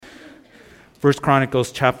First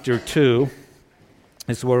Chronicles chapter 2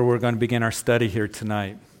 is where we're going to begin our study here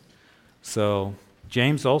tonight. So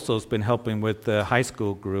James also has been helping with the high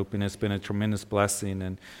school group, and it's been a tremendous blessing.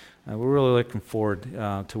 And we're really looking forward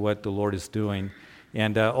to what the Lord is doing.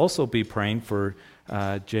 And also be praying for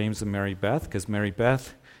James and Mary Beth, because Mary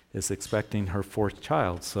Beth is expecting her fourth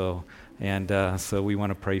child. So we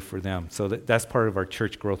want to pray for them. So that's part of our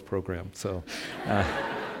church growth program. So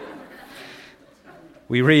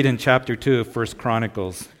we read in chapter 2 of 1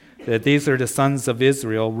 Chronicles that these are the sons of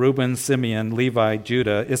Israel: Reuben, Simeon, Levi,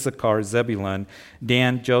 Judah, Issachar, Zebulun,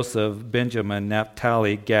 Dan, Joseph, Benjamin,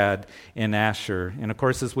 Naphtali, Gad, and Asher. And of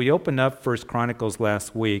course, as we opened up 1 Chronicles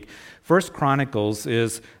last week, 1 Chronicles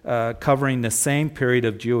is covering the same period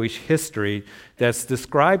of Jewish history that's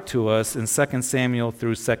described to us in 2 Samuel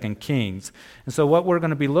through 2 Kings. And so what we're going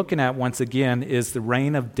to be looking at once again is the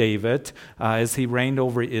reign of David as he reigned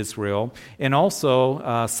over Israel, and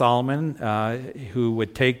also Solomon, who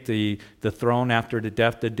would take the throne after the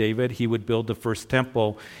death of David. He would build the first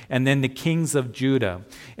temple, and then the kings of Judah.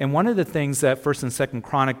 And one of the things that 1 and 2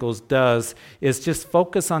 Chronicles does is just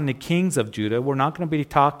focus on the kings of Judah. We're not going to be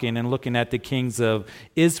talking and looking at the kings of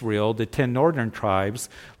Israel, the 10 northern tribes,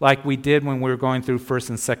 like we did when we were going through 1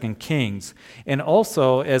 and 2 Kings. And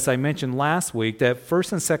also, as I mentioned last week, that 1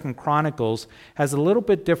 and 2 Chronicles has a little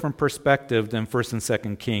bit different perspective than 1 and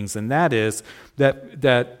 2 Kings, and that is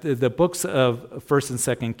that the books of 1 and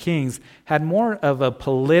 2 Kings had more of a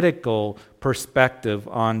political perspective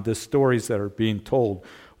on the stories that are being told.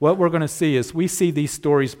 What we're going to see is we see these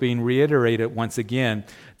stories being reiterated once again,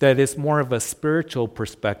 that it's more of a spiritual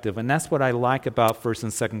perspective. And that's what I like about 1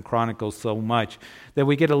 and 2 Chronicles so much, that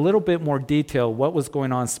we get a little bit more detail what was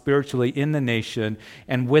going on spiritually in the nation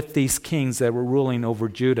and with these kings that were ruling over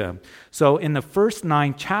Judah. So in the first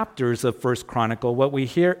 9 chapters of 1 Chronicle, what we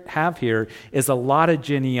have here is a lot of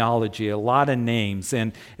genealogy, a lot of names.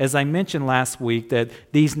 And as I mentioned last week, that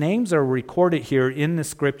these names are recorded here in the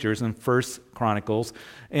scriptures in 1 Chronicles,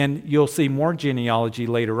 and you'll see more genealogy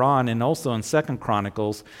later on and also in 2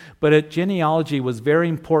 Chronicles. But genealogy was very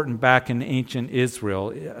important back in ancient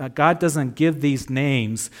Israel. God doesn't give these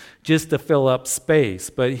names just to fill up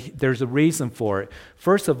space, but there's a reason for it.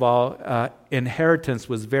 First of all, inheritance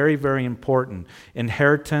was very, very important.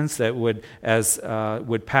 Inheritance that would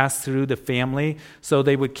pass through the family, so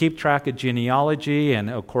they would keep track of genealogy. And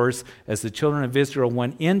of course, as the children of Israel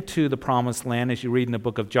went into the promised land, as you read in the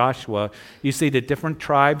book of Joshua, you see the different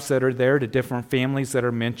tribes that are there, the different families that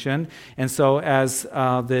are mentioned. And so as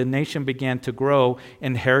the nation began to grow,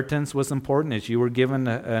 inheritance was important. As you were given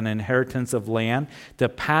an inheritance of land, to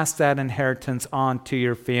pass that inheritance on to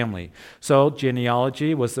your family. So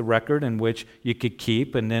genealogy was the record in which you could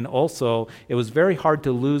keep, and then also it was very hard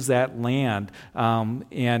to lose that land,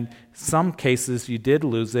 and some cases you did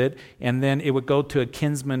lose it, and then it would go to a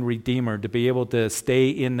kinsman redeemer to be able to stay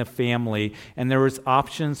in the family, and there was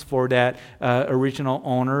options for that original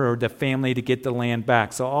owner or the family to get the land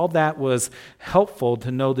back. So all that was helpful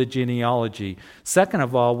to know the genealogy. Second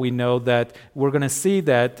of all, we know that we're going to see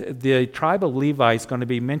that the tribe of Levi is going to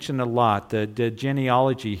be mentioned a lot, the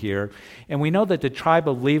genealogy here, and we know that the tribe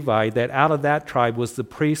of Levi, that out of that tribe was the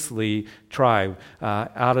priestly tribe.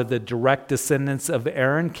 Out of the direct descendants of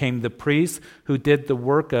Aaron came the priests who did the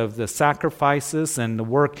work of the sacrifices and the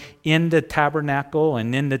work in the tabernacle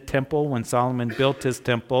and in the temple. When Solomon built his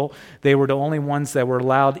temple, they were the only ones that were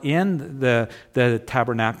allowed in the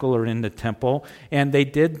tabernacle or in the temple, and they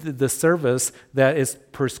did the service that is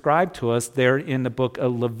prescribed to us there in the book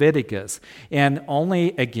of Leviticus. And only,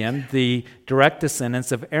 again, the direct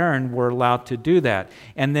descendants of Aaron were allowed to do that.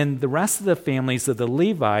 And then the rest of the families of the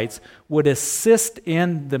Levites would assist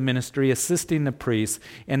in the ministry, assisting the priests,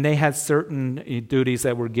 and they had certain duties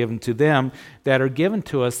that were given to them that are given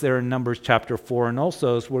to us there in Numbers chapter 4. And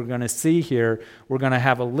also, as we're going to see here, we're going to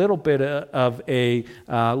have a little bit of a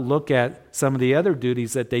look at some of the other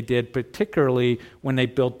duties that they did, particularly when they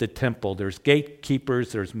built the temple. There's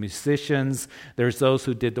gatekeepers, there's musicians, there's those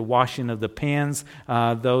who did the washing of the pans,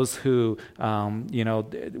 those who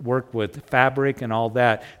worked with fabric and all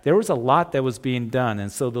that. There was a lot that was being done,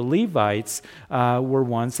 and so the Levites were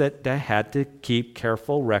ones that had to keep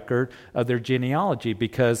careful record of their genealogy,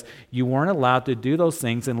 because you weren't allowed to do those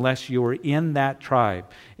things unless you were in that tribe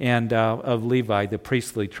and of Levi, the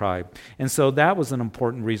priestly tribe. And so that was an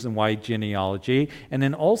important reason why genealogy. And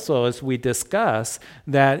then also, as we discuss,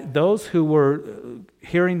 that those who were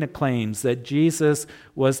hearing the claims that Jesus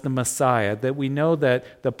was the Messiah, that we know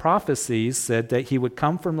that the prophecies said that he would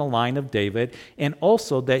come from the line of David and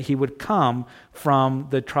also that he would come from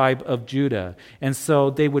the tribe of Judah. And so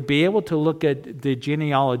they would be able to look at the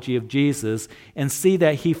genealogy of Jesus and see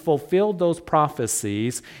that he fulfilled those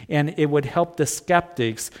prophecies, and it would help the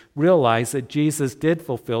skeptics realize that Jesus did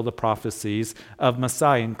fulfill the prophecies of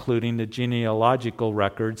Messiah, including the genealogical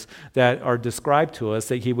records that are described to us,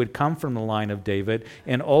 that he would come from the line of David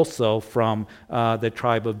and also from the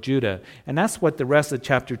tribe of Judah. And that's what the rest of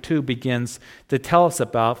chapter 2 begins to tell us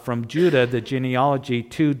about, from Judah, the genealogy,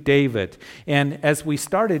 to David. And as we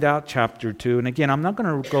started out chapter 2, and again, I'm not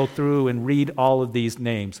going to go through and read all of these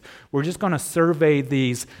names. We're just going to survey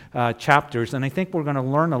these chapters, and I think we're going to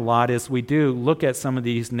learn a lot as we do look at some of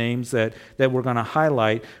these names that we're going to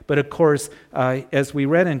highlight. But of course, as we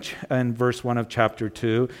read in verse 1 of chapter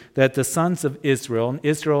 2, that the sons of Israel, and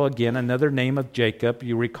Israel again, another name of Jacob.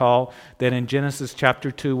 You recall that in Genesis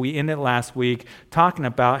chapter 2, we ended last week talking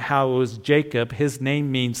about how it was Jacob. His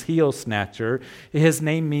name means heel snatcher. His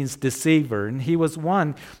name means deceiver. And he was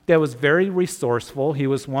one that was very resourceful. He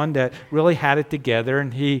was one that really had it together.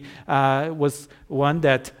 And he was one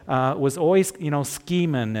that was always,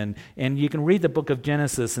 scheming. And you can read the book of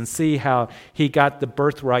Genesis and see how he got the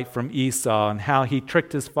birthright from Esau and how he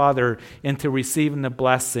tricked his father into receiving the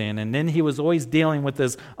blessing. And then he was always dealing with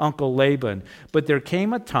his uncle Laban. But there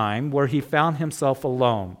came a time where he found himself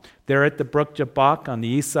alone. There at the brook Jabbok on the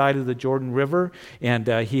east side of the Jordan River, and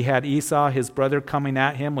he had Esau, his brother, coming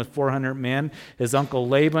at him with 400 men. His uncle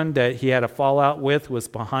Laban, that he had a fallout with, was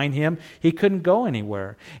behind him. He couldn't go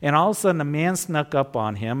anywhere. And all of a sudden, a man snuck up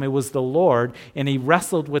on him. It was the Lord, and he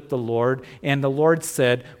wrestled with the Lord, and the Lord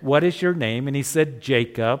said, "What is your name?" And he said,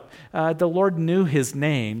 "Jacob." The Lord knew his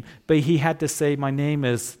name, but he had to say, "My name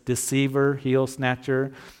is Deceiver, Heel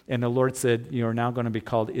Snatcher." And the Lord said, "You are now going to be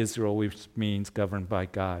called Israel," which means governed by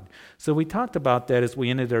God. So we talked about that as we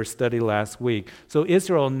ended our study last week. So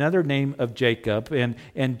Israel, another name of Jacob, and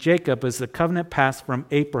Jacob is the covenant passed from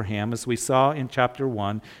Abraham, as we saw in chapter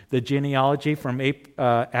 1, the genealogy from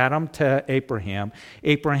Adam to Abraham.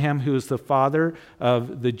 Abraham, who is the father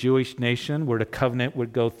of the Jewish nation, where the covenant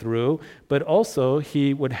would go through, but also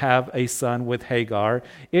he would have a son with Hagar,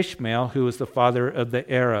 Ishmael, who is the father of the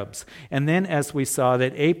Arabs. And then as we saw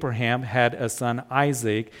that Abraham had a son,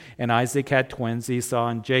 Isaac, and Isaac had twins, Esau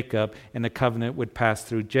and Jacob, and the covenant would pass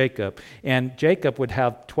through Jacob. And Jacob would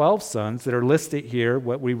have 12 sons that are listed here,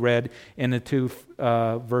 what we read in the two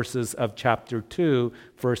verses of chapter 2,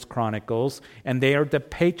 1 Chronicles, and they are the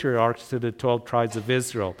patriarchs to the 12 tribes of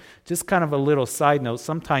Israel. Just kind of a little side note,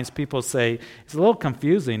 sometimes people say, it's a little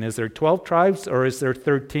confusing, is there 12 tribes or is there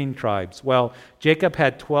 13 tribes? Well, Jacob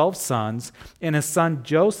had 12 sons, and his son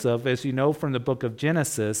Joseph, as you know from the book of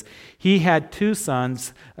Genesis, he had two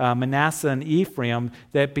sons, Manasseh and Ephraim,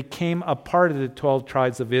 that became a part of the 12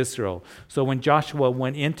 tribes of Israel. So when Joshua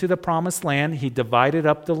went into the promised land, he divided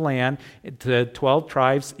up the land into 12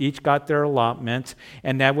 tribes, each got their allotment,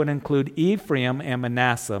 and that would include Ephraim and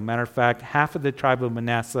Manasseh. Matter of fact, half of the tribe of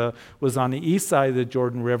Manasseh was on the east side of the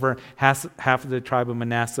Jordan River, half of the tribe of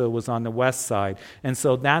Manasseh was on the west side. And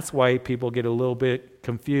so that's why people get a little bit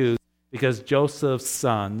confused, because Joseph's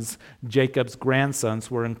sons, Jacob's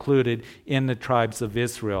grandsons, were included in the tribes of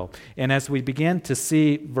Israel. And as we begin to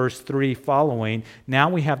see verse 3 following, now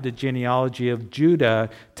we have the genealogy of Judah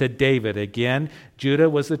to David. Again, Judah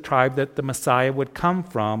was the tribe that the Messiah would come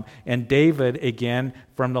from, and David, again,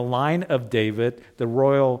 from the line of David, the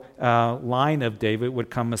royal line of David,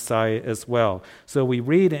 would come Messiah as well. So we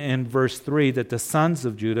read in verse 3 that the sons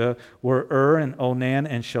of Judah were and Onan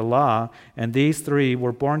and Shelah, and these three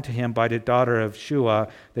were born to him by the daughter of Shua,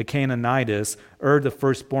 the Canaanitess. The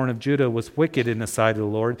firstborn of Judah, was wicked in the sight of the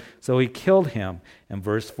Lord, so he killed him. And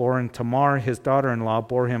verse 4, and Tamar, his daughter-in-law,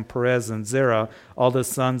 bore him Perez and Zerah. All the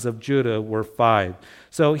sons of Judah were 5.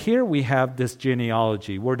 So here we have this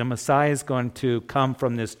genealogy where the Messiah is going to come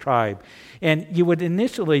from this tribe. And you would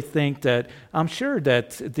initially think that, I'm sure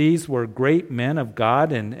that these were great men of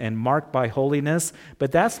God and marked by holiness,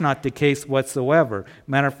 but that's not the case whatsoever.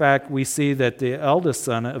 Matter of fact, we see that the eldest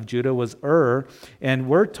son of Judah was and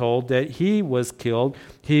we're told that he was killed.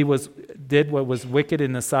 He did what was wicked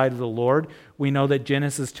in the sight of the Lord. We know that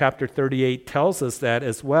Genesis chapter 38 tells us that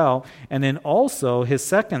as well. And then also his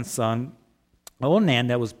second son, Onan,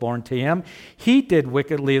 that was born to him, he did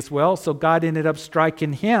wickedly as well, so God ended up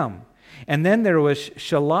striking him. And then there was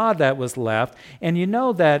Shelah that was left. And you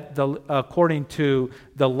know that according to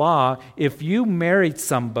the law, if you married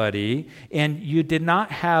somebody and you did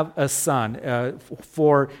not have a son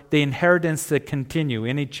for the inheritance to continue,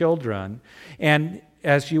 any children, and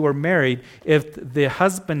as you were married, if the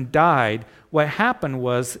husband died, what happened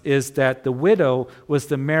is that the widow was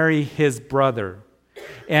to marry his brother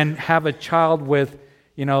and have a child with,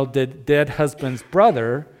 the dead husband's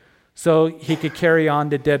brother, so he could carry on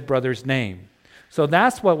the dead brother's name. So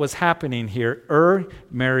that's what was happening here.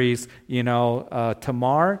 Marries,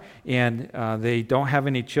 Tamar, and they don't have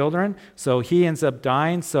any children. So he ends up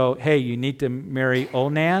dying. So, hey, you need to marry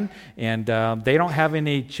Onan, and they don't have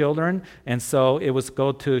any children. And so it was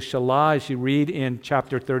go to Shelah, as you read in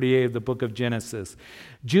chapter 38 of the book of Genesis.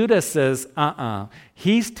 Judah says,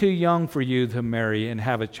 he's too young for you to marry and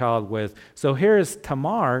have a child with. So here is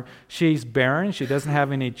Tamar. She's barren. She doesn't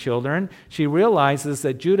have any children. She realizes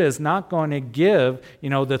that Judah is not going to give,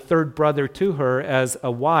 the third brother to her as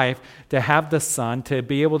a wife to have the son, to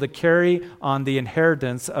be able to carry on the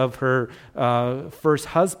inheritance of her first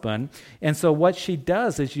husband. And so what she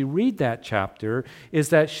does, as you read that chapter, is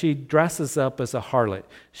that she dresses up as a harlot.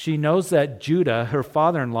 She knows that Judah, her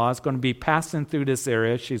father-in-law, is going to be passing through this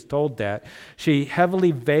area. She's told that. She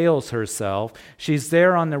heavily veils herself. She's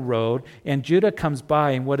there on the road, and Judah comes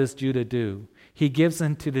by, and what does Judah do? He gives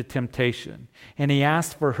in to the temptation, and he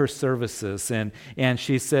asks for her services, and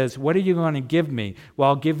she says, what are you going to give me? Well,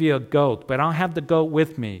 I'll give you a goat, but I don't have the goat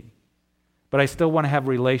with me, but I still want to have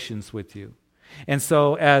relations with you. And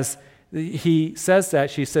so as he says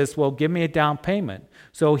that, she says, well, give me a down payment.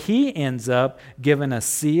 So he ends up giving a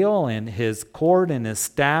seal and his cord and his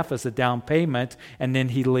staff as a down payment, and then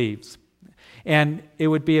he leaves. And it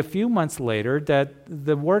would be a few months later that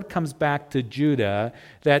the word comes back to Judah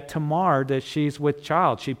that Tamar, that she's with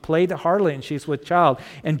child. She played the harlot and she's with child.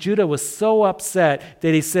 And Judah was so upset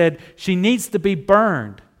that he said, she needs to be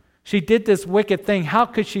burned. She did this wicked thing. How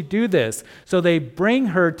could she do this? So they bring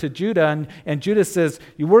her to Judah, and Judah says,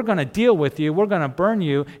 we're going to deal with you. We're going to burn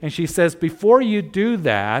you. And she says, before you do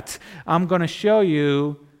that, I'm going to show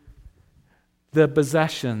you the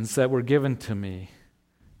possessions that were given to me,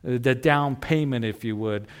 the down payment, if you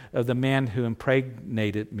would, of the man who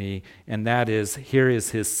impregnated me. And that is, here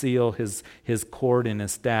is his seal, his cord, and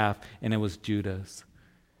his staff, and it was Judah's.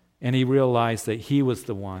 And he realized that he was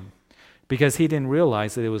the one, because he didn't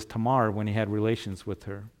realize that it was Tamar when he had relations with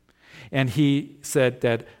her. And he said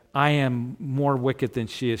that I am more wicked than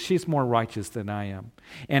she is. She's more righteous than I am.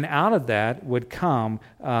 And out of that would come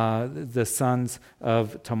the sons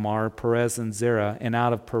of Tamar, Perez and Zerah. And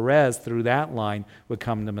out of Perez, through that line, would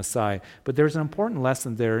come the Messiah. But there's an important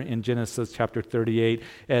lesson there in Genesis chapter 38.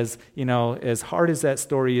 As hard as that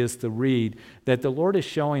story is to read, that the Lord is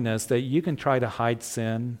showing us that you can try to hide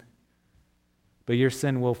sin, but your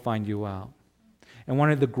sin will find you out. And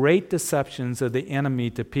one of the great deceptions of the enemy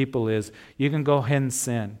to people is you can go ahead and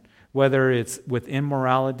sin, whether it's with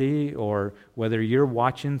immorality or whether you're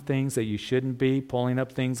watching things that you shouldn't be, pulling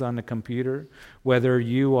up things on the computer, whether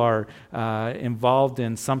you are involved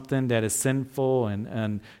in something that is sinful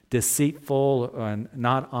and deceitful and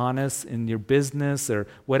not honest in your business or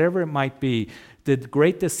whatever it might be. The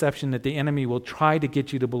great deception that the enemy will try to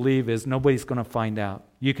get you to believe is nobody's going to find out.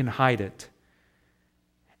 You can hide it.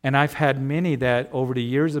 And I've had many that over the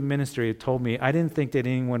years of ministry have told me, I didn't think that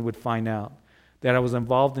anyone would find out that I was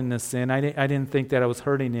involved in this sin. I didn't think that I was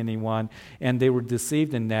hurting anyone. And they were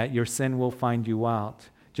deceived in that. Your sin will find you out,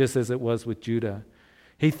 just as it was with Judah.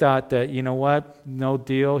 He thought that, you know what, no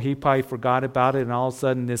deal. He probably forgot about it, and all of a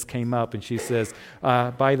sudden this came up, and she says,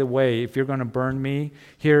 by the way, if you're going to burn me,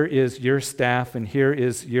 here is your staff, and here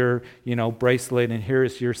is your, bracelet, and here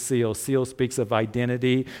is your seal. Seal speaks of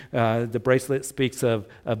identity. The bracelet speaks of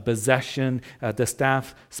possession. The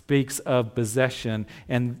staff speaks of possession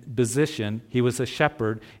and position. He was a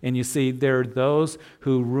shepherd, and you see, there are those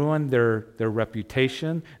who ruin their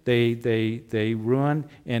reputation. They ruin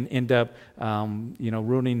and end up,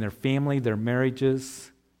 ruining their family, their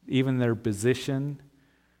marriages, even their position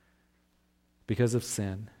because of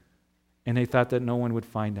sin. And they thought that no one would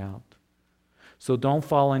find out. So don't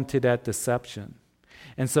fall into that deception.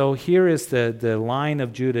 And so here is the line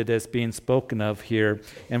of Judah that's being spoken of here.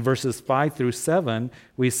 In verses 5 through 7,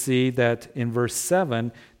 we see that in verse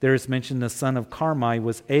 7, there is mentioned the son of Carmi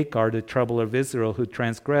was Achar, the trouble of Israel, who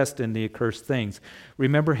transgressed in the accursed things.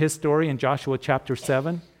 Remember his story in Joshua chapter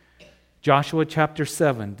 7? Joshua chapter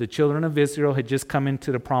 7, the children of Israel had just come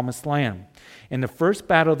into the promised land. And the first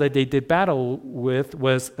battle that they did battle with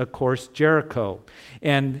was, of course, Jericho.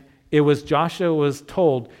 And it was Joshua was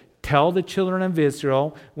told, tell the children of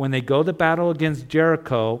Israel when they go to battle against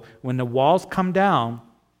Jericho, when the walls come down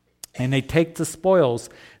and they take the spoils,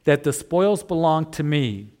 that the spoils belong to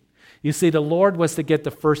me. You see, the Lord was to get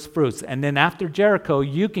the first fruits. And then after Jericho,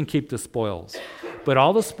 you can keep the spoils. but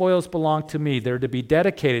all the spoils belong to me. They're to be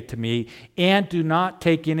dedicated to me, and do not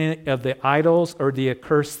take any of the idols or the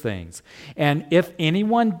accursed things. And if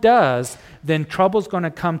anyone does, then trouble's going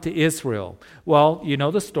to come to Israel. Well, you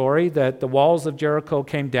know the story that the walls of Jericho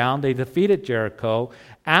came down. They defeated Jericho.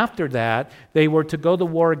 After that, they were to go to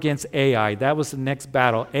war against Ai. That was the next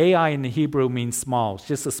battle. Ai in the Hebrew means small. It's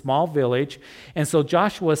just a small village. And so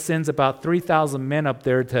Joshua sends about 3,000 men up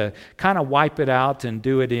there to kind of wipe it out and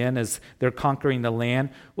do it in as they're conquering the land.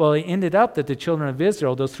 Well, it ended up that the children of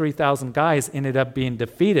Israel, those 3,000 guys, ended up being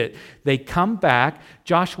defeated. They come back.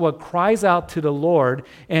 Joshua cries out to the Lord.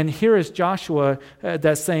 And here is Joshua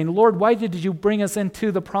that's saying, Lord, why did you bring us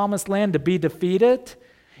into the promised land to be defeated?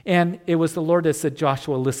 And it was the Lord that said,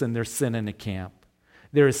 Joshua, listen, there's sin in the camp.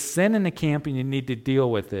 There is sin in the camp and you need to deal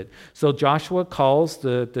with it. So Joshua calls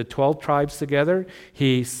the 12 tribes together.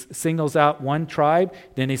 He singles out one tribe,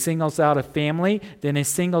 then he singles out a family, then he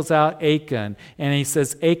singles out Achan. And he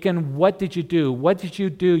says, Achan, what did you do? What did you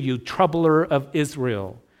do, you troubler of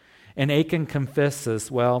Israel? And Achan confesses,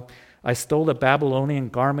 well, I stole a Babylonian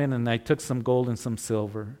garment and I took some gold and some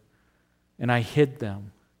silver and I hid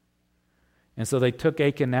them. And so they took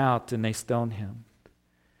Achan out and they stoned him.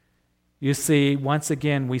 You see, once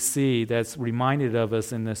again, we see that's reminded of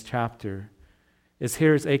us in this chapter is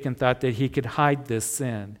here's Achan thought that he could hide this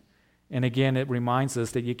sin. And again, it reminds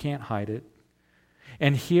us that you can't hide it.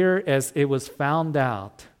 And here, as it was found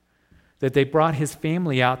out that they brought his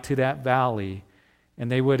family out to that valley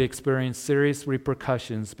and they would experience serious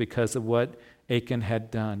repercussions because of what Achan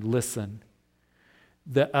had done. Listen,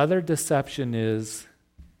 the other deception is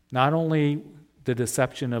not only the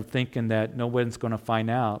deception of thinking that no one's going to find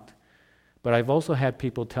out, but I've also had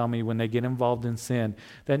people tell me when they get involved in sin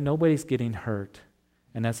that nobody's getting hurt.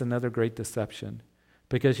 And that's another great deception.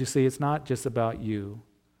 Because you see, it's not just about you.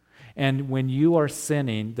 And when you are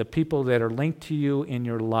sinning, the people that are linked to you in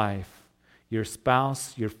your life, your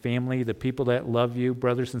spouse, your family, the people that love you,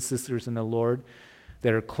 brothers and sisters in the Lord,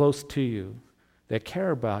 that are close to you, that care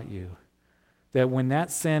about you, that when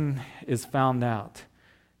that sin is found out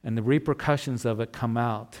and the repercussions of it come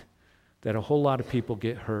out, that a whole lot of people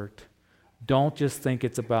get hurt. Don't just think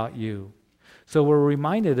it's about you. So we're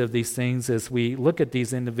reminded of these things as we look at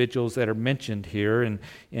these individuals that are mentioned here. And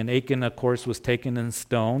Achan, of course, was taken and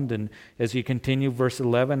stoned. And as you continue, verse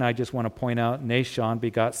 11, I just want to point out Nahshon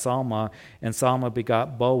begot Salma, and Salma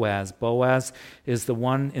begot Boaz. Boaz is the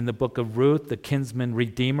one in the book of Ruth, the kinsman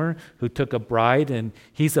redeemer, who took a bride. And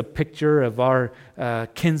he's a picture of our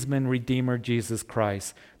kinsman redeemer, Jesus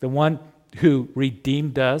Christ, the one who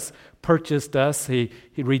redeemed us, purchased us. He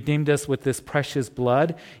redeemed us with this precious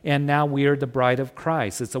blood, and now we are the bride of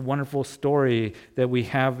Christ. It's a wonderful story that we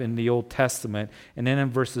have in the Old Testament. And then in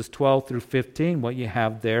verses 12 through 15, what you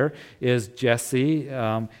have there is Jesse.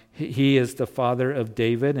 He is the father of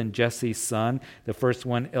David and Jesse's son. The first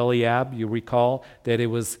one, Eliab. You recall that it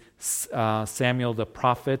was Samuel the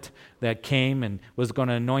prophet that came and was going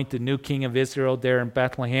to anoint the new king of Israel there in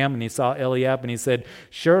Bethlehem. And he saw Eliab and he said,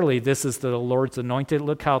 surely this is the Lord's anointed.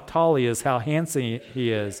 Look how tall he is, how handsome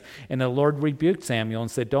he is. And the Lord rebuked Samuel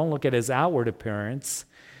and said, don't look at his outward appearance.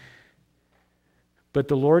 But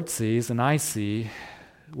the Lord sees, and I see,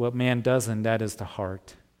 what man does, and that is the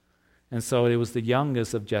heart. And so it was the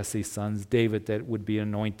youngest of Jesse's sons, David, that would be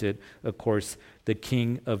anointed, of course, the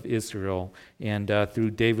king of Israel. And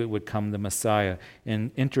through David would come the Messiah.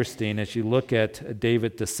 And interesting, as you look at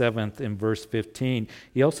David the seventh in verse 15,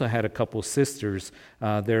 he also had a couple sisters.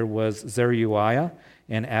 There was Zeruiah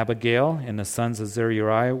and Abigail, and the sons of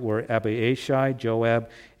Zeruiah were Abiashai, Joab,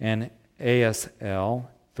 and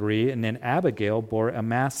Asahel, 3. And then Abigail bore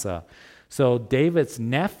Amasa. So David's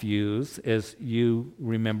nephews, as you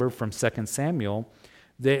remember from 2 Samuel,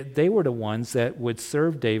 they were the ones that would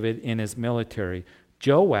serve David in his military.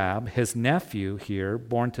 Joab, his nephew here,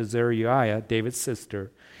 born to Zeruiah, David's sister,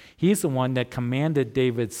 he's the one that commanded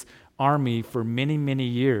David's army for many, many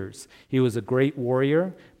years. He was a great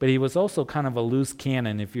warrior, but he was also kind of a loose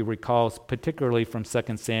cannon, if you recall, particularly from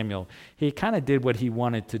 2 Samuel. He kind of did what he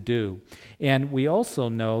wanted to do. And we also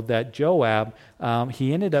know that Joab,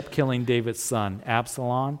 he ended up killing David's son,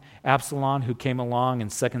 Absalom. Absalom, who came along in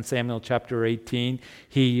 2 Samuel chapter 18,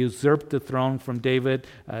 he usurped the throne from David,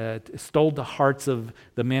 stole the hearts of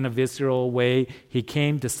the men of Israel away. He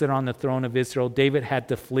came to sit on the throne of Israel. David had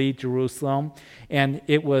to flee Jerusalem, and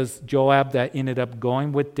it was Joab that ended up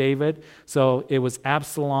going with David. So it was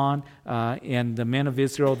Absalom and the men of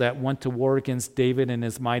Israel that went to war against David and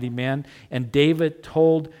his mighty men. And David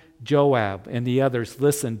told Joab and the others,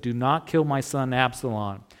 listen, do not kill my son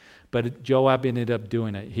Absalom. But Joab ended up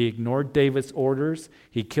doing it. He ignored David's orders.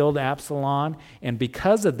 He killed Absalom. And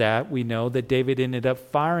because of that, we know that David ended up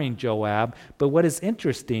firing Joab. But what is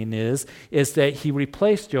interesting is that he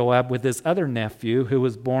replaced Joab with his other nephew who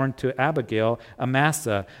was born to Abigail,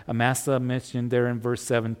 Amasa. Amasa mentioned there in verse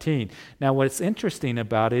 17. Now, what's interesting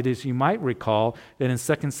about it is you might recall that in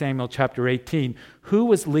 2 Samuel chapter 18, who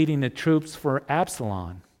was leading the troops for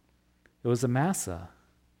Absalom? It was Amasa.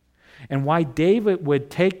 And why David would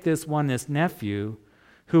take this nephew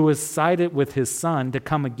who was sided with his son to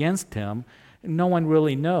come against him, no one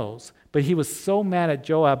really knows. But he was so mad at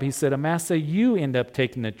Joab, he said, Amasa, you end up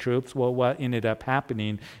taking the troops. Well, what ended up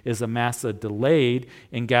happening is Amasa delayed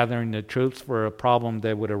in gathering the troops for a problem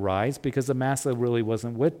that would arise because Amasa really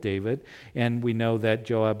wasn't with David, and we know that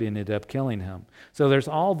Joab ended up killing him. So there's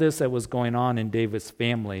all this that was going on in David's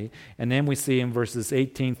family. And then we see in verses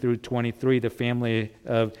 18 through 23 the family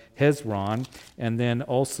of Hezron, and then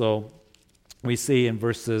also we see in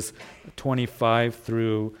verses 25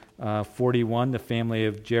 through 41, the family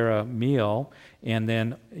of Jerahmeel, and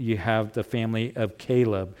then you have the family of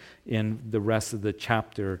Caleb in the rest of the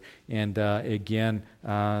chapter. And again,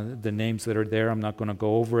 the names that are there, I'm not going to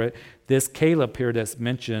go over it. This Caleb here that's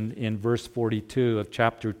mentioned in verse 42 of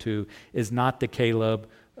chapter 2 is not the Caleb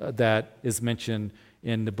that is mentioned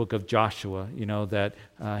in the book of Joshua, that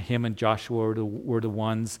him and Joshua were the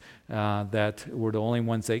ones that were the only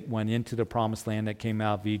ones that went into the promised land that came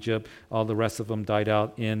out of Egypt. All the rest of them died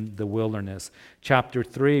out in the wilderness. Chapter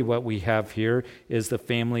 3, what we have here is the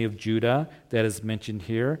family of Judah that is mentioned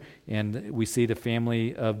here. And we see the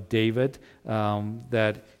family of David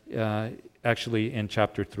that actually in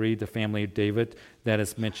chapter 3, the family of David that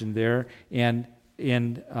is mentioned there. And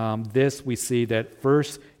in this, we see that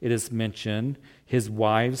first it is mentioned his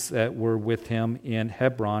wives that were with him in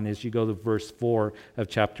Hebron, as you go to verse 4 of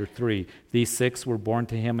chapter 3. These 6 were born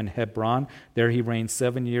to him in Hebron. There he reigned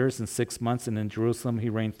 7 years and 6 months, and in Jerusalem he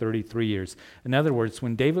reigned 33 years. In other words,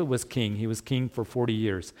 when David was king, he was king for 40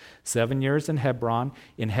 years. 7 years in Hebron.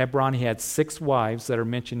 In Hebron he had 6 wives that are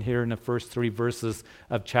mentioned here in the first 3 verses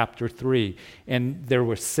of chapter 3. And there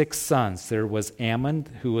were 6 sons. There was Ammon,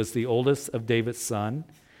 who was the oldest of David's son.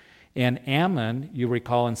 And Ammon, you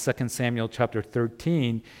recall in 2 Samuel chapter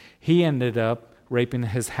 13, he ended up raping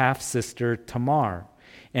his half-sister Tamar.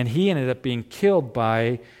 And he ended up being killed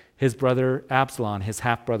by his brother Absalom, his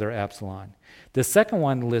half-brother Absalom. The second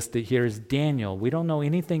one listed here is Daniel. We don't know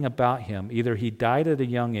anything about him. Either he died at a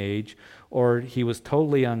young age or he was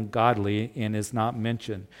totally ungodly and is not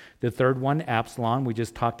mentioned. The third one, Absalom, we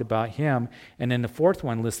just talked about him. And then the fourth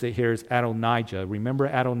one listed here is Adonijah. Remember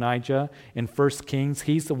Adonijah in 1 Kings?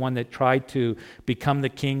 He's the one that tried to become the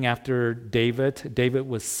king after David. David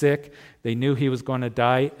was sick. They knew he was going to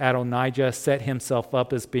die. Adonijah set himself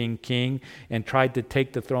up as being king and tried to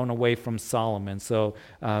take the throne away from Solomon. So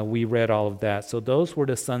we read all of that. So those were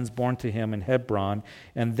the sons born to him in Hebron.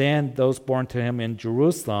 And then those born to him in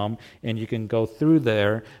Jerusalem, and you can go through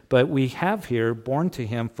there. But we have here, born to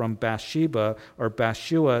him from Bathsheba, or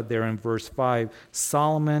Bathshua there in verse 5,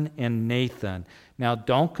 Solomon and Nathan. Now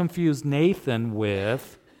don't confuse Nathan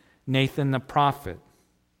with Nathan the prophet.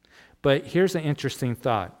 But here's an interesting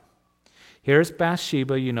thought. Here's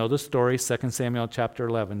Bathsheba, you know the story, 2 Samuel chapter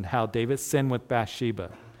 11, how David sinned with Bathsheba.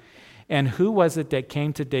 And who was it that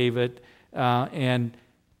came to David and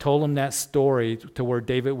told him that story to where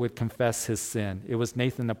David would confess his sin? It was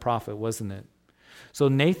Nathan the prophet, wasn't it? So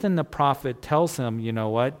Nathan the prophet tells him, you know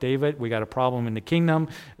what, David, we got a problem in the kingdom.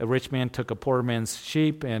 A rich man took a poor man's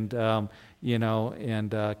sheep and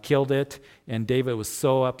killed it. And David was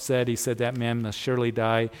so upset. He said, that man must surely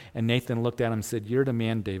die. And Nathan looked at him and said, you're the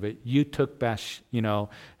man, David. You took Bathsheba.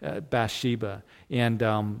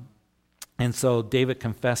 And so David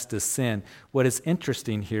confessed his sin. What is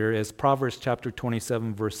interesting here is Proverbs chapter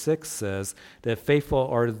 27, verse 6 says that faithful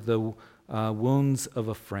are the wounds of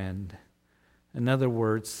a friend. In other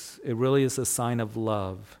words, it really is a sign of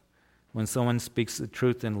love when someone speaks the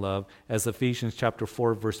truth in love, as Ephesians chapter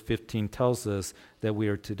 4, verse 15 tells us that we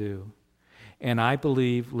are to do. And I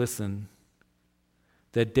believe, listen,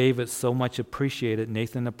 that David so much appreciated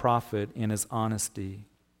Nathan the prophet and his honesty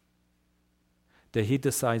that he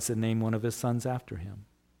decides to name one of his sons after him.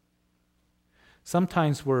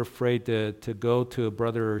 Sometimes we're afraid to go to a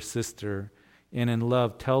brother or sister and in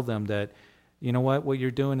love tell them that, you know what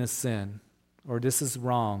you're doing is sin, or this is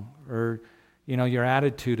wrong, or your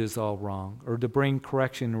attitude is all wrong, or to bring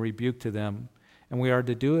correction and rebuke to them. And we are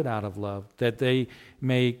to do it out of love, that they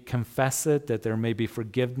may confess it, that there may be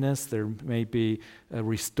forgiveness, there may be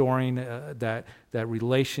restoring that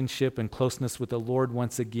relationship and closeness with the Lord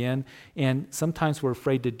once again. And sometimes we're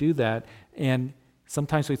afraid to do that. And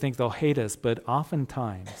Sometimes we think they'll hate us, but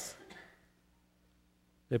oftentimes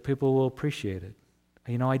that people will appreciate it.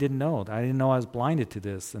 I didn't know. I didn't know I was blinded to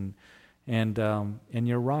this, and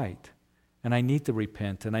you're right. And I need to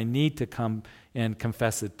repent, and I need to come and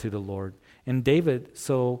confess it to the Lord. And David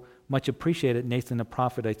so much appreciated Nathan the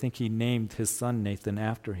prophet. I think he named his son Nathan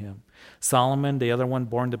after him. Solomon, the other one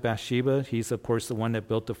born to Bathsheba, he's of course the one that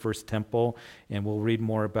built the first temple, and we'll read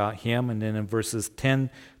more about him. And then in verses 10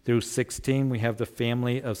 through 16, we have the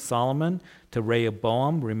family of Solomon to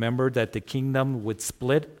Rehoboam. Remember that the kingdom would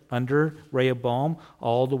split under Rehoboam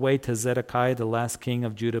all the way to Zedekiah, the last king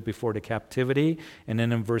of Judah before the captivity. And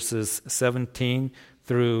then in verses 17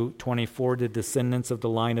 through 24, the descendants of the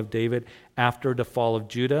line of David after the fall of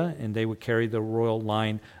Judah, and they would carry the royal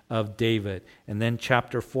line of David. And then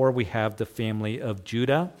chapter 4, we have the family of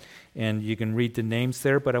Judah, and you can read the names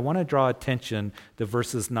there, but I want to draw attention to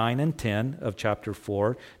verses 9 and 10 of chapter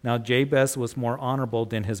 4. Now Jabez was more honorable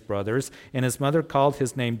than his brothers, and his mother called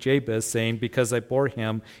his name Jabez, saying, because I bore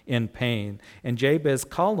him in pain. And Jabez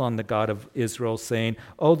called on the God of Israel, saying,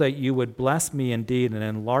 oh, that you would bless me indeed and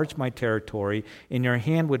enlarge my territory, and your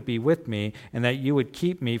hand would be with me, and that you would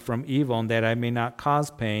keep me from evil, and that I may not cause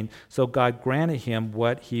pain. So God granted him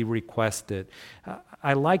what he requested.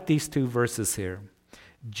 I like these two verses here.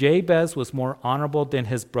 Jabez was more honorable than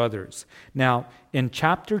his brothers. Now, in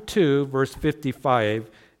chapter 2, verse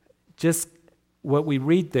 55, just what we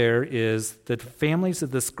read there is the families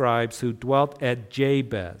of the scribes who dwelt at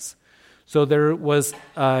Jabez. So there was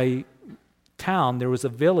a town, there was a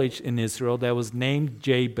village in Israel that was named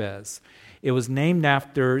Jabez. It was named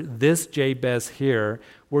after this Jabez here,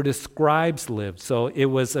 where the scribes lived. So it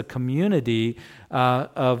was a community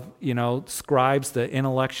of scribes, the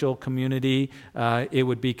intellectual community. It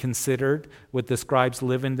would be considered with the scribes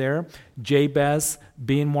living there. Jabez,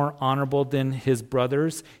 being more honorable than his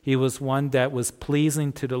brothers, he was one that was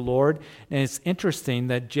pleasing to the Lord. And it's interesting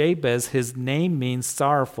that Jabez, his name means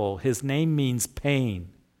sorrowful. His name means pain.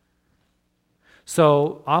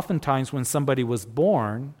 So oftentimes when somebody was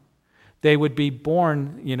born, they would be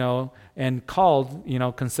born, and called,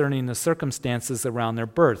 concerning the circumstances around their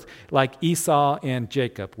birth. Like Esau and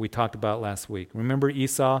Jacob, we talked about last week. Remember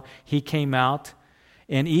Esau? He came out,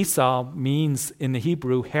 and Esau means in the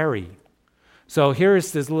Hebrew, hairy. So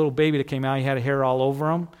here's this little baby that came out. He had hair all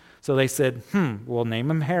over him. So they said, we'll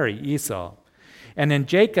name him Hairy, Esau. And then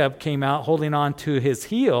Jacob came out holding on to his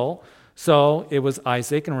heel. So it was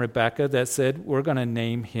Isaac and Rebekah that said, we're going to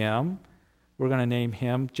name him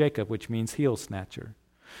Jacob, which means heel snatcher.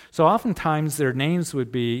 So oftentimes their names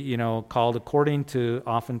would be, called according to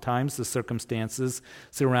oftentimes the circumstances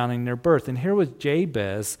surrounding their birth. And here was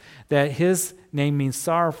Jabez, that his name means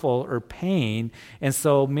sorrowful or pain. And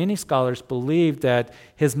so many scholars believe that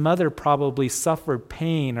his mother probably suffered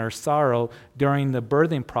pain or sorrow during the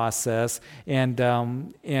birthing process. And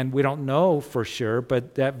we don't know for sure,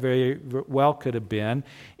 but that very well could have been.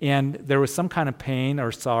 And there was some kind of pain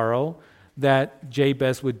or sorrow that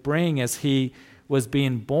Jabez would bring as he was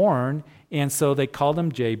being born, and so they called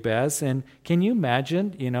him Jabez. And can you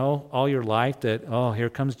imagine, all your life that, here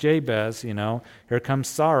comes Jabez, here comes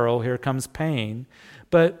sorrow, here comes pain.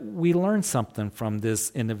 But we learn something from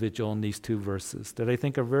this individual in these two verses that I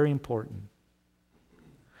think are very important.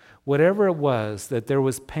 Whatever it was, that there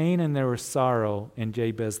was pain and there was sorrow in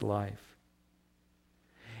Jabez's life.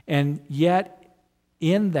 And yet,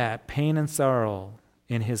 in that pain and sorrow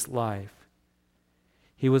in his life,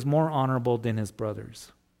 he was more honorable than his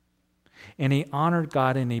brothers. And he honored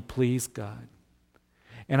God and he pleased God.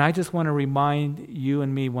 And I just want to remind you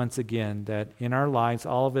and me once again that in our lives,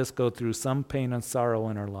 all of us go through some pain and sorrow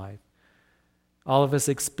in our life. All of us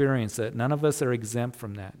experience it. None of us are exempt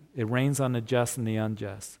from that. It rains on the just and the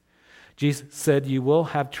unjust. Jesus said, you will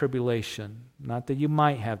have tribulation. Not that you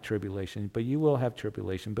might have tribulation, but you will have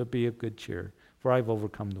tribulation. But be of good cheer, for I've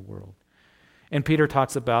overcome the world. And Peter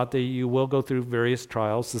talks about that you will go through various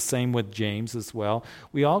trials, the same with James as well.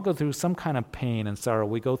 We all go through some kind of pain and sorrow.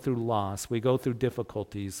 We go through loss. We go through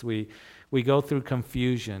difficulties. We go through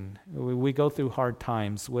confusion. We go through hard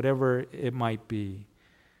times, whatever it might be.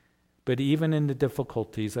 But even in the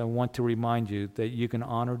difficulties, I want to remind you that you can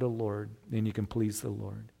honor the Lord and you can please the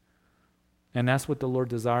Lord. And that's what the Lord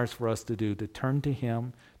desires for us to do, to turn to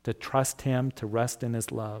Him, to trust Him, to rest in His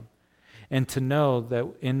love. And to know that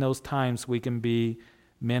in those times we can be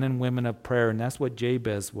men and women of prayer, and that's what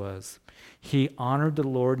Jabez was. He honored the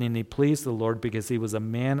Lord and he pleased the Lord because he was a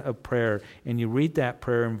man of prayer. And you read that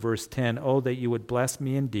prayer in verse 10, "Oh, that you would bless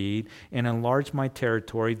me indeed and enlarge my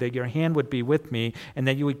territory, that your hand would be with me, and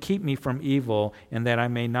that you would keep me from evil, and that I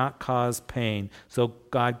may not cause pain." So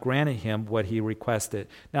God granted him what he requested.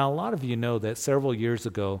 Now, a lot of you know that several years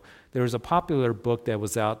ago, there was a popular book that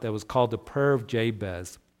was out that was called The Prayer of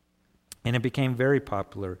Jabez, and it became very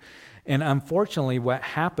popular. And unfortunately, what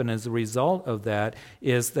happened as a result of that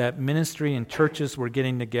is that ministry and churches were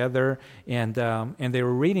getting together and they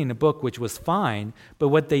were reading the book, which was fine. But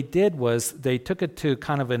what they did was they took it to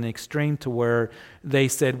kind of an extreme to where they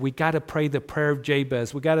said, we got to pray the prayer of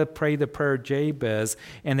Jabez. We got to pray the prayer of Jabez.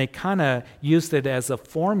 And they kind of used it as a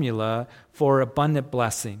formula for abundant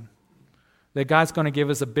blessing. That God's going to give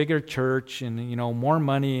us a bigger church and, more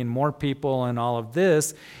money and more people and all of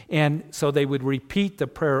this. And so they would repeat the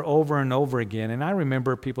prayer over and over again. And I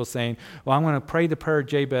remember people saying, well, I'm going to pray the prayer of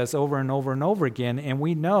Jabez over and over and over again. And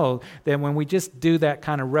we know that when we just do that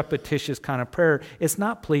kind of repetitious kind of prayer, it's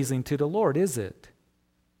not pleasing to the Lord, is it?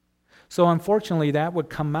 So unfortunately, that would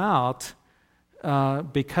come out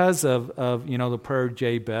because of the prayer of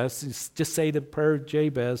Jabez. Just say the prayer of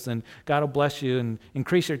Jabez and God will bless you and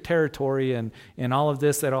increase your territory and all of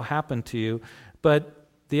this that'll happen to you. But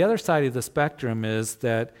the other side of the spectrum is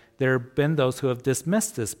that there have been those who have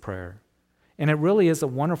dismissed this prayer. And it really is a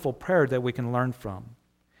wonderful prayer that we can learn from.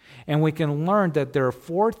 And we can learn that there are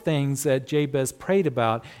 4 things that Jabez prayed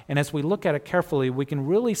about. And as we look at it carefully, we can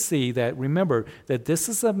really see that, remember, that this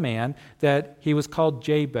is a man that he was called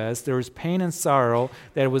Jabez. There was pain and sorrow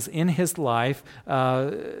that was in his life.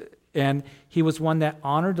 And he was one that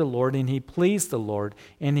honored the Lord and he pleased the Lord.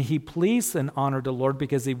 And he pleased and honored the Lord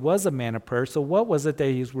because he was a man of prayer. So what was it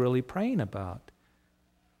that he was really praying about?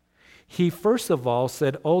 He first of all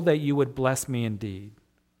said, "Oh, that you would bless me indeed."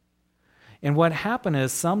 And what happened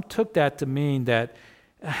is some took that to mean that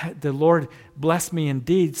the Lord blessed me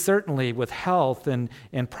indeed, certainly with health and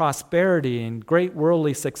prosperity and great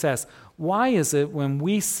worldly success. Why is it when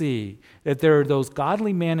we see that there are those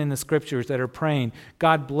godly men in the Scriptures that are praying,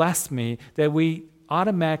 "God bless me," that we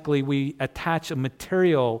automatically attach a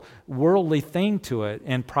material, worldly thing to it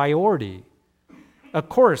and priority? Of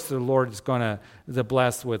course, the Lord is going to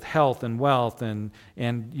bless with health and wealth and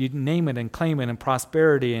you name it and claim it and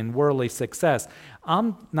prosperity and worldly success.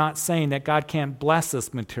 I'm not saying that God can't bless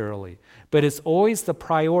us materially, but it's always the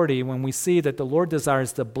priority when we see that the Lord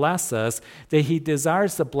desires to bless us, that He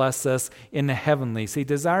desires to bless us in the heavenlies. He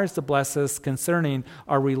desires to bless us concerning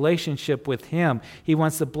our relationship with Him. He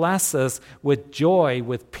wants to bless us with joy,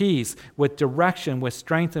 with peace, with direction, with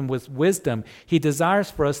strength, and with wisdom. He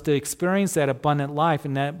desires for us to experience that abundant life,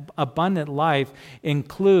 and that abundant life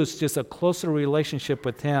includes just a closer relationship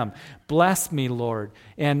with Him. Bless me, Lord.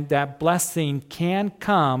 And that blessing can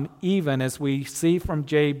come even as we see from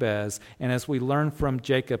Jabez and as we learn from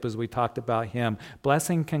Jacob as we talked about him.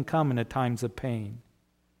 Blessing can come in the times of pain.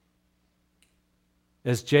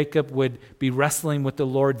 As Jacob would be wrestling with the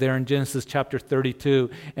Lord there in Genesis chapter 32,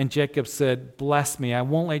 and Jacob said, "Bless me. I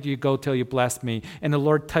won't let you go till you bless me." And the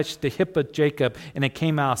Lord touched the hip of Jacob, and it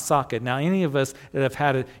came out of socket. Now, any of us that have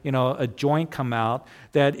had a joint come out,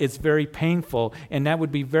 that it's very painful, and that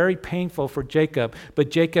would be very painful for Jacob. But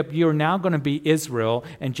Jacob, you are now going to be Israel,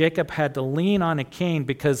 and Jacob had to lean on a cane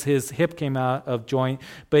because his hip came out of joint,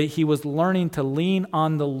 but he was learning to lean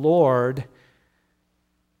on the Lord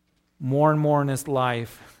more and more in his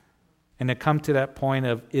life, and to come to that point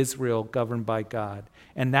of Israel governed by God.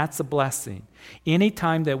 And that's a blessing.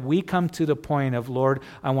 Anytime that we come to the point of, Lord,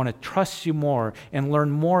 I want to trust you more and learn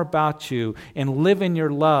more about you and live in your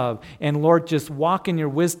love, and Lord, just walk in your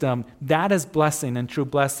wisdom, that is blessing and true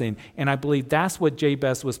blessing. And I believe that's what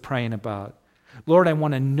Jabez was praying about. Lord, I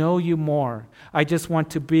want to know you more. I just want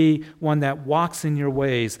to be one that walks in your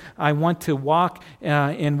ways. I want to walk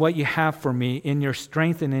in what you have for me, in your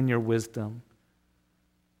strength and in your wisdom.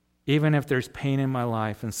 Even if there's pain in my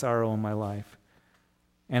life and sorrow in my life.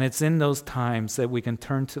 And it's in those times that we can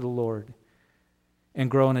turn to the Lord and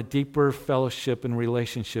grow in a deeper fellowship and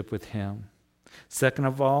relationship with Him. Second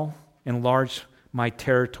of all, enlarge my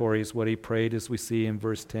territory is what he prayed, as we see in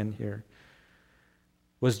verse 10 here.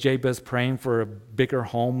 Was Jabez praying for a bigger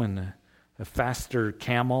home and a faster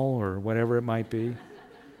camel or whatever it might be?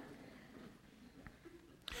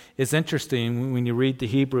 It's interesting when you read the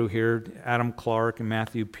Hebrew here, Adam Clark and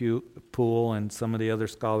Matthew Poole and some of the other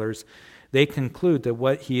scholars, they conclude that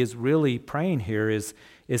what he is really praying here is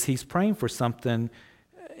he's praying for something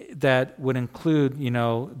that would include,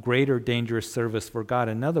 greater dangerous service for God.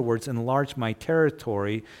 In other words, enlarge my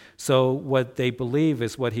territory. So what they believe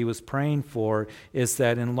is what he was praying for is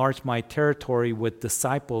that enlarge my territory with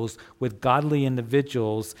disciples, with godly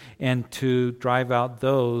individuals, and to drive out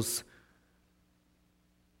those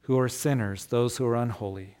who are sinners, those who are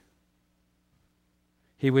unholy.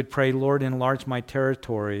 He would pray, Lord, enlarge my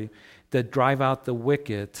territory, to drive out the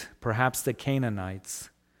wicked, perhaps the Canaanites,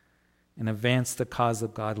 and advance the cause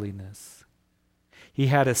of godliness. He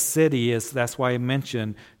had a city, that's why I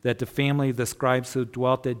mentioned that the family of the scribes who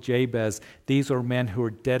dwelt at Jabez, these were men who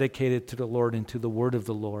were dedicated to the Lord and to the word of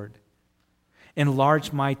the Lord.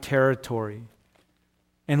 Enlarge my territory.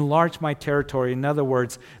 Enlarge my territory. In other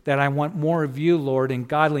words, that I want more of you, Lord, in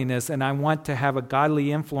godliness, and I want to have a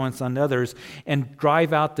godly influence on others and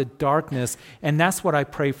drive out the darkness. And that's what I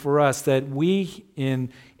pray for us, that we in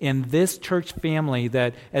this church family,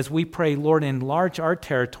 that as we pray, Lord, enlarge our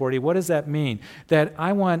territory, what does that mean? That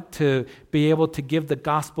I want to be able to give the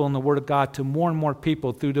gospel and the word of God to more and more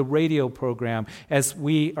people through the radio program, as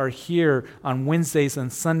we are here on Wednesdays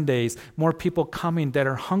and Sundays, more people coming that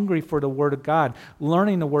are hungry for the word of God,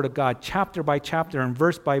 learning the word of God chapter by chapter and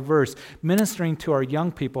verse by verse, ministering to our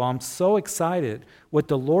young people. I'm so excited what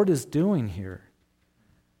the Lord is doing here.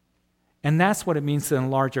 And that's what it means to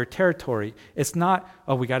enlarge our territory. It's not,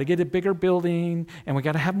 we got to get a bigger building, and we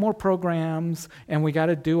got to have more programs, and we got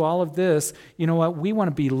to do all of this. You know what? We want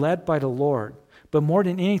to be led by the Lord. But more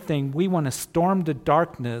than anything, we want to storm the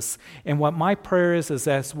darkness. And what my prayer is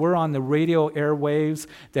as we're on the radio airwaves,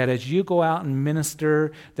 that as you go out and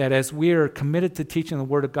minister, that as we are committed to teaching the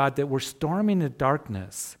Word of God, that we're storming the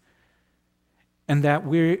darkness. And that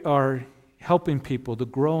we are helping people to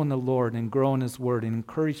grow in the Lord and grow in His Word and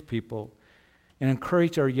encourage people and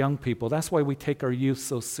encourage our young people. That's why we take our youth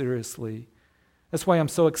so seriously. That's why I'm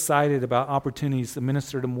so excited about opportunities to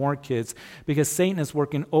minister to more kids, because Satan is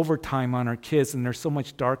working overtime on our kids, and there's so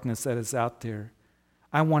much darkness that is out there.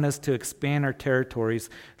 I want us to expand our territories.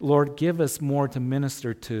 Lord, give us more to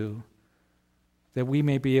minister to, that we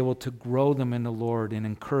may be able to grow them in the Lord and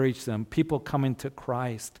encourage them. People coming to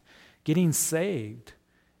Christ, getting saved.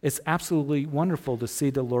 It's absolutely wonderful to see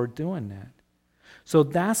the Lord doing that. So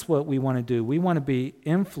that's what we want to do. We want to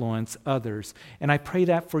influence others. And I pray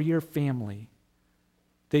that for your family,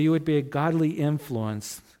 that you would be a godly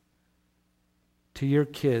influence to your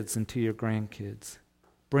kids and to your grandkids,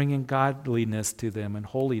 bringing godliness to them and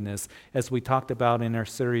holiness, as we talked about in our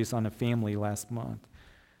series on the family last month.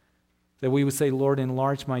 That we would say, Lord,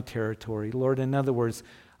 enlarge my territory. Lord, in other words,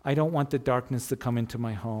 I don't want the darkness to come into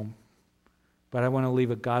my home, but I want to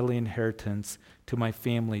leave a godly inheritance to my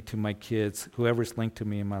family, to my kids, whoever's linked to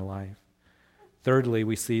me in my life. Thirdly,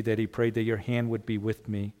 we see that he prayed that your hand would be with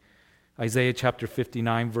me. Isaiah chapter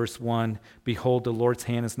 59, verse 1, behold, the Lord's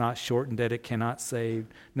hand is not shortened that it cannot save,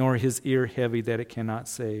 nor his ear heavy that it cannot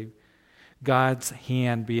save. God's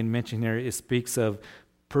hand being mentioned here, it speaks of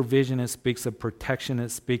provision, it speaks of protection,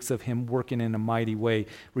 it speaks of him working in a mighty way.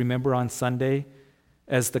 Remember on Sunday,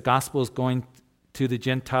 as the gospel is going to the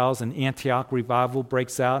Gentiles, and Antioch revival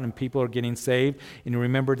breaks out and people are getting saved. And you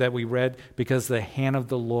remember that we read, because the hand of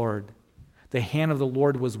the Lord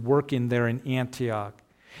was working there in Antioch.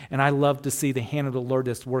 And I love to see the hand of the Lord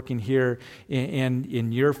that's working here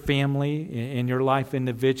in your family, in your life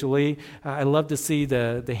individually. I love to see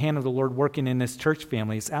the hand of the Lord working in this church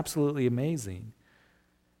family. It's absolutely amazing.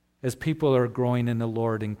 As people are growing in the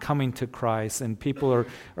Lord and coming to Christ, and people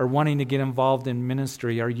are wanting to get involved in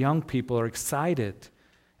ministry, our young people are excited.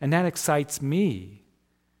 And that excites me.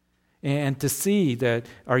 And to see that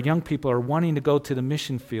our young people are wanting to go to the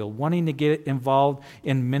mission field, wanting to get involved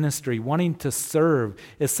in ministry, wanting to serve,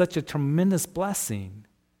 is such a tremendous blessing.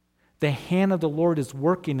 The hand of the Lord is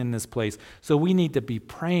working in this place. So we need to be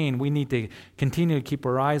praying. We need to continue to keep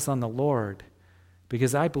our eyes on the Lord,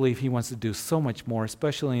 because I believe he wants to do so much more,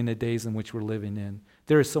 especially in the days in which we're living in.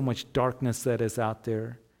 There is so much darkness that is out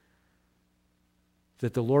there,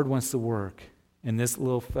 that the Lord wants to work in this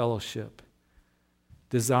little fellowship,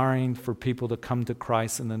 desiring for people to come to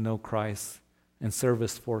Christ and to know Christ and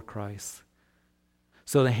service for Christ.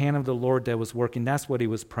 So the hand of the Lord that was working, that's what he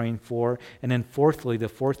was praying for. And then fourthly, the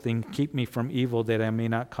fourth thing, keep me from evil that I may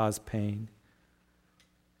not cause pain.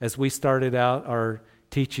 As we started out our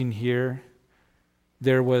teaching here,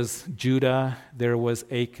 there was Judah, there was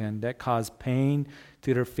Achan that caused pain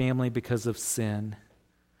to their family because of sin.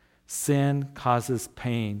 Sin causes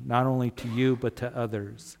pain, not only to you, but to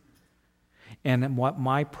others. And what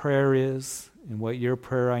my prayer is, and what your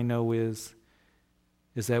prayer I know is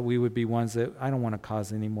that we would be ones that I don't want to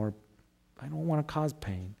cause any more, I don't want to cause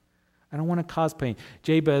pain. I don't want to cause pain.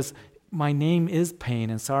 Jabez my name is pain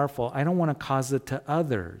and sorrowful. I don't want to cause it to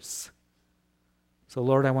others. So,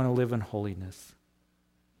 Lord, I want to live in holiness.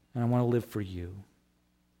 And I want to live for you.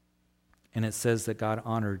 And it says that God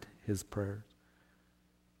honored his prayers.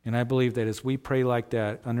 And I believe that as we pray like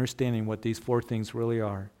that, understanding what these 4 things really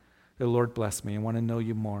are, the Lord bless me. I want to know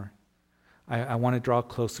you more. I want to draw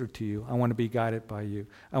closer to you. I want to be guided by you.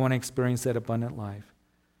 I want to experience that abundant life.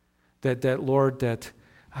 That Lord, that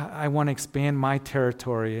I want to expand my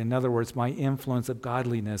territory. In other words, my influence of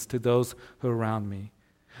godliness to those who are around me.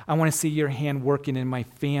 I want to see your hand working in my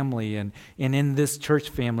family and in this church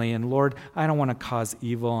family. And Lord, I don't want to cause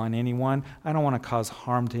evil on anyone. I don't want to cause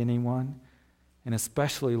harm to anyone. And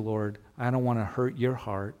especially, Lord, I don't want to hurt your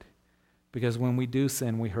heart, because when we do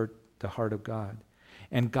sin, we hurt the heart of God.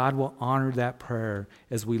 And God will honor that prayer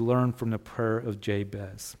as we learn from the prayer of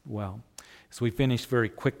Jabez. Well, as we finish very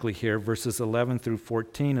quickly here, verses 11 through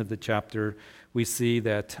 14 of the chapter, we see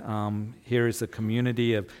that here is a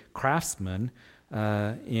community of craftsmen,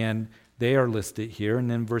 and they are listed here.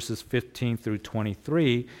 And then verses 15 through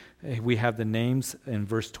 23, we have the names in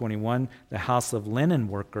verse 21, the house of linen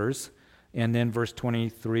workers, and then verse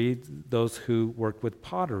 23, those who worked with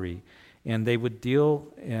pottery. And they would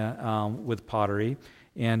deal with pottery.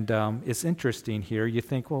 And it's interesting here. You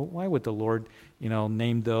think, well, why would the Lord,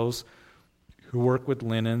 name those who work with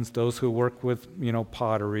linens, those who work with,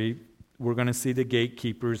 pottery? We're going to see the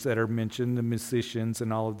gatekeepers that are mentioned, the musicians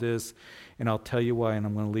and all of this. And I'll tell you why, and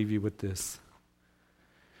I'm going to leave you with this.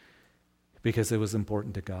 Because it was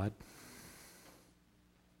important to God.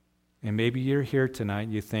 And maybe you're here tonight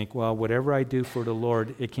and you think, well, whatever I do for the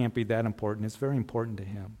Lord, it can't be that important. It's very important to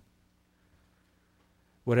him.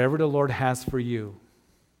 Whatever the Lord has for you,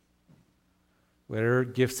 whatever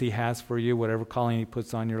gifts he has for you, whatever calling he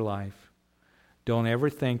puts on your life, don't ever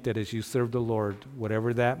think that as you serve the Lord,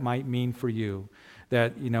 whatever that might mean for you,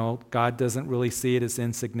 that, God doesn't really see it as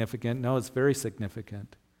insignificant. No, it's very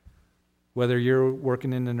significant. Whether you're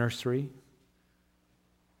working in the nursery,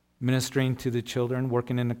 ministering to the children,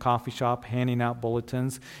 working in the coffee shop, handing out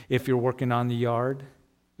bulletins, if you're working on the yard,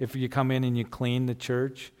 if you come in and you clean the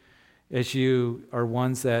church, as you are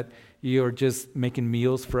ones that you are just making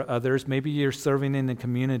meals for others, maybe you're serving in the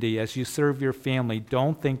community, as you serve your family,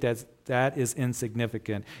 don't think that is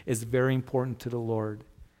insignificant. It's very important to the Lord.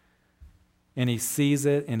 And he sees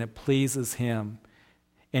it and it pleases him.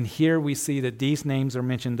 And here we see that these names are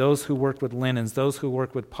mentioned, those who work with linens, those who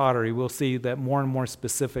work with pottery. We'll see that more and more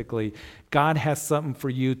specifically. God has something for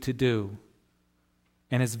you to do.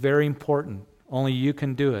 And it's very important. Only you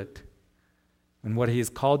can do it. And what he has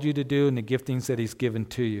called you to do and the giftings that he's given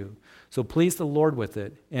to you. So please the Lord with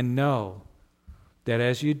it, and know that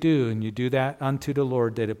as you do, and you do that unto the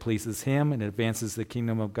Lord, that it pleases him and advances the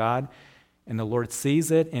kingdom of God. And the Lord sees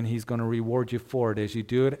it, and he's going to reward you for it as you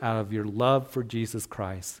do it out of your love for Jesus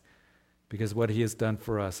Christ, because what he has done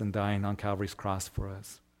for us in dying on Calvary's cross for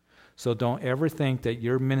us. So don't ever think that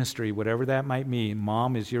your ministry, whatever that might mean,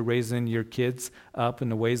 mom, as you're raising your kids up in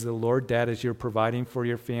the ways of the Lord, dad, as you're providing for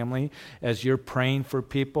your family, as you're praying for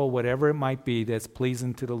people, whatever it might be that's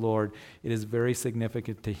pleasing to the Lord, it is very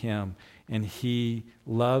significant to him. And he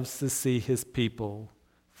loves to see his people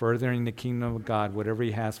furthering the kingdom of God, whatever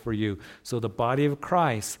he has for you. So the body of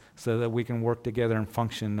Christ, so that we can work together and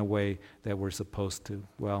function in the way that we're supposed to.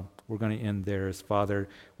 Well, we're going to end there. As Father,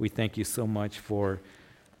 we thank you so much for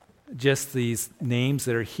just these names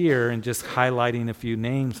that are here and just highlighting a few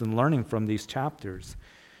names and learning from these chapters.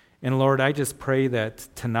 And Lord, I just pray that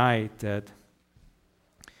tonight, that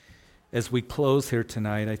as we close here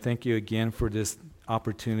tonight, I thank you again for this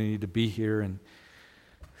opportunity to be here and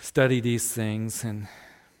study these things. And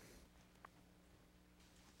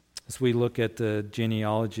as we look at the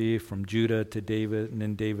genealogy from Judah to David, and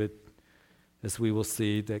then David, as we will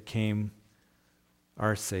see, that came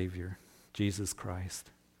our Savior, Jesus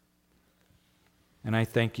Christ. And I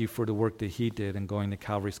thank you for the work that he did in going to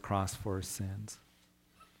Calvary's cross for our sins.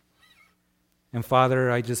 And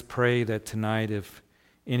Father, I just pray that tonight, if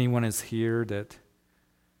anyone is here, that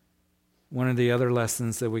one of the other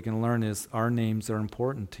lessons that we can learn is our names are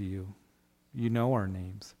important to you. You know our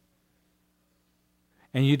names.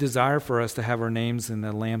 And you desire for us to have our names in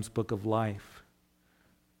the Lamb's Book of Life.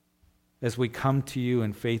 As we come to you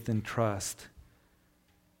in faith and trust,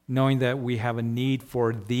 knowing that we have a need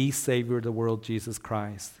for the Savior of the world, Jesus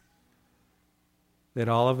Christ. That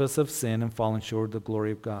all of us have sinned and fallen short of the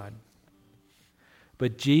glory of God.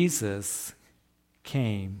 But Jesus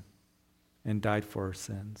came and died for our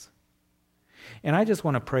sins. And I just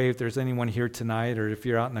want to pray, if there's anyone here tonight, or if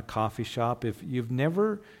you're out in a coffee shop, if you've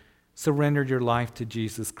never surrendered your life to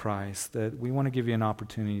Jesus Christ, that we want to give you an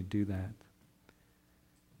opportunity to do that.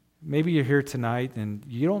 Maybe you're here tonight and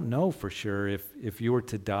you don't know for sure if you were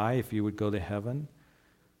to die, if you would go to heaven.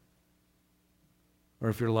 Or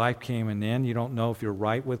if your life came an end, you don't know if you're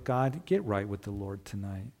right with God. Get right with the Lord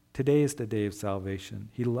tonight. Today is the day of salvation.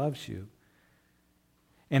 He loves you.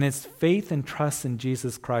 And it's faith and trust in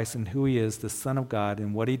Jesus Christ and who he is, the Son of God,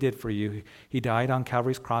 and what he did for you. He died on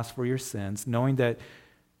Calvary's cross for your sins, knowing that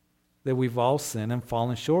we've all sinned and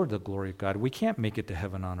fallen short of the glory of God. We can't make it to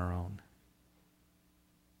heaven on our own.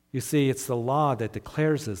 You see, it's the law that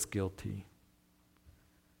declares us guilty.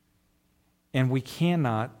 And we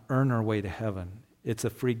cannot earn our way to heaven. It's a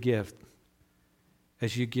free gift.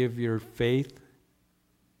 As you give your faith,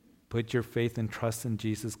 put your faith and trust in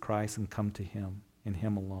Jesus Christ and come to him, and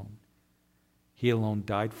him alone. He alone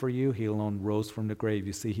died for you. He alone rose from the grave.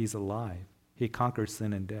 You see, he's alive. He conquered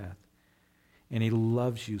sin and death. And he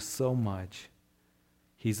loves you so much.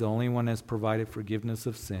 He's the only one that's provided forgiveness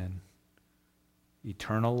of sin,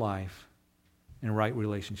 eternal life, and right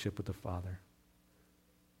relationship with the Father.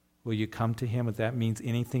 Will you come to him if that means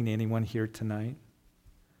anything to anyone here tonight?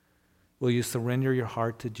 Will you surrender your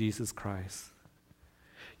heart to Jesus Christ?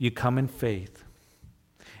 You come in faith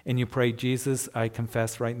and you pray, Jesus, I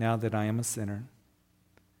confess right now that I am a sinner.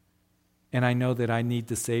 And I know that I need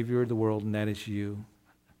the Savior of the world, and that is you.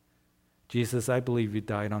 Jesus, I believe you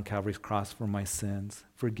died on Calvary's cross for my sins.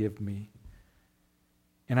 Forgive me.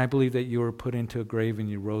 And I believe that you were put into a grave and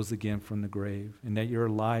you rose again from the grave, and that you're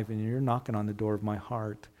alive and you're knocking on the door of my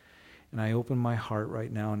heart. And I open my heart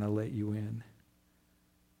right now and I let you in.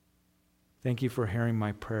 Thank you for hearing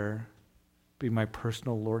my prayer. Be my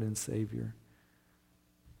personal Lord and Savior.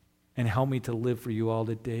 And help me to live for you all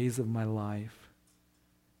the days of my life.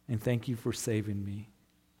 And thank you for saving me.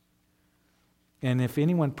 And if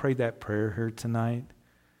anyone prayed that prayer here tonight,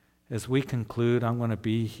 as we conclude, I'm going to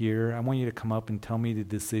be here. I want you to come up and tell me the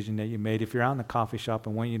decision that you made. If you're out in the coffee shop, I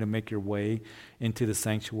want you to make your way into the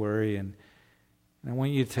sanctuary, and I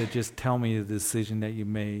want you to just tell me the decision that you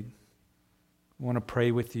made. I want to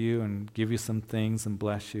pray with you and give you some things and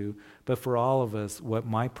bless you. But for all of us, what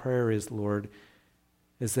my prayer is, Lord,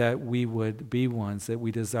 is that we would be ones that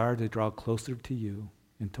we desire to draw closer to you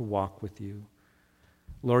and to walk with you.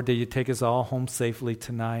 Lord, that you take us all home safely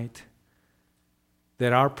tonight.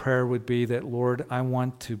 That our prayer would be that, Lord, I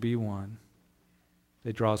want to be one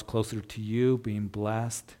that draws closer to you, being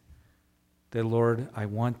blessed. That, Lord, I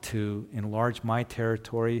want to enlarge my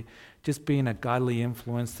territory, just being a godly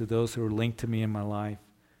influence to those who are linked to me in my life.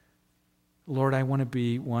 Lord, I want to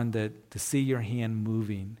be one that to see your hand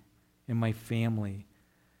moving in my family,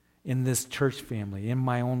 in this church family, in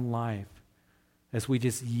my own life, as we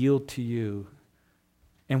just yield to you.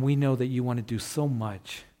 And we know that you want to do so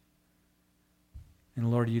much. And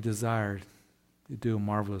Lord, you desire to do a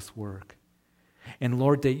marvelous work. And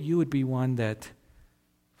Lord, that you would be one that,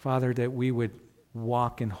 Father, that we would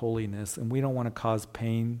walk in holiness. And we don't want to cause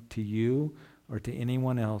pain to you or to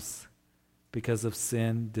anyone else because of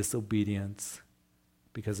sin, disobedience,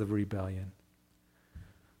 because of rebellion.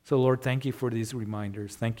 So Lord, thank you for these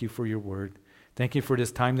reminders. Thank you for your word. Thank you for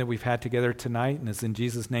this time that we've had together tonight. And it's in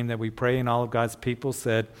Jesus' name that we pray. And all of God's people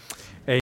said, Amen.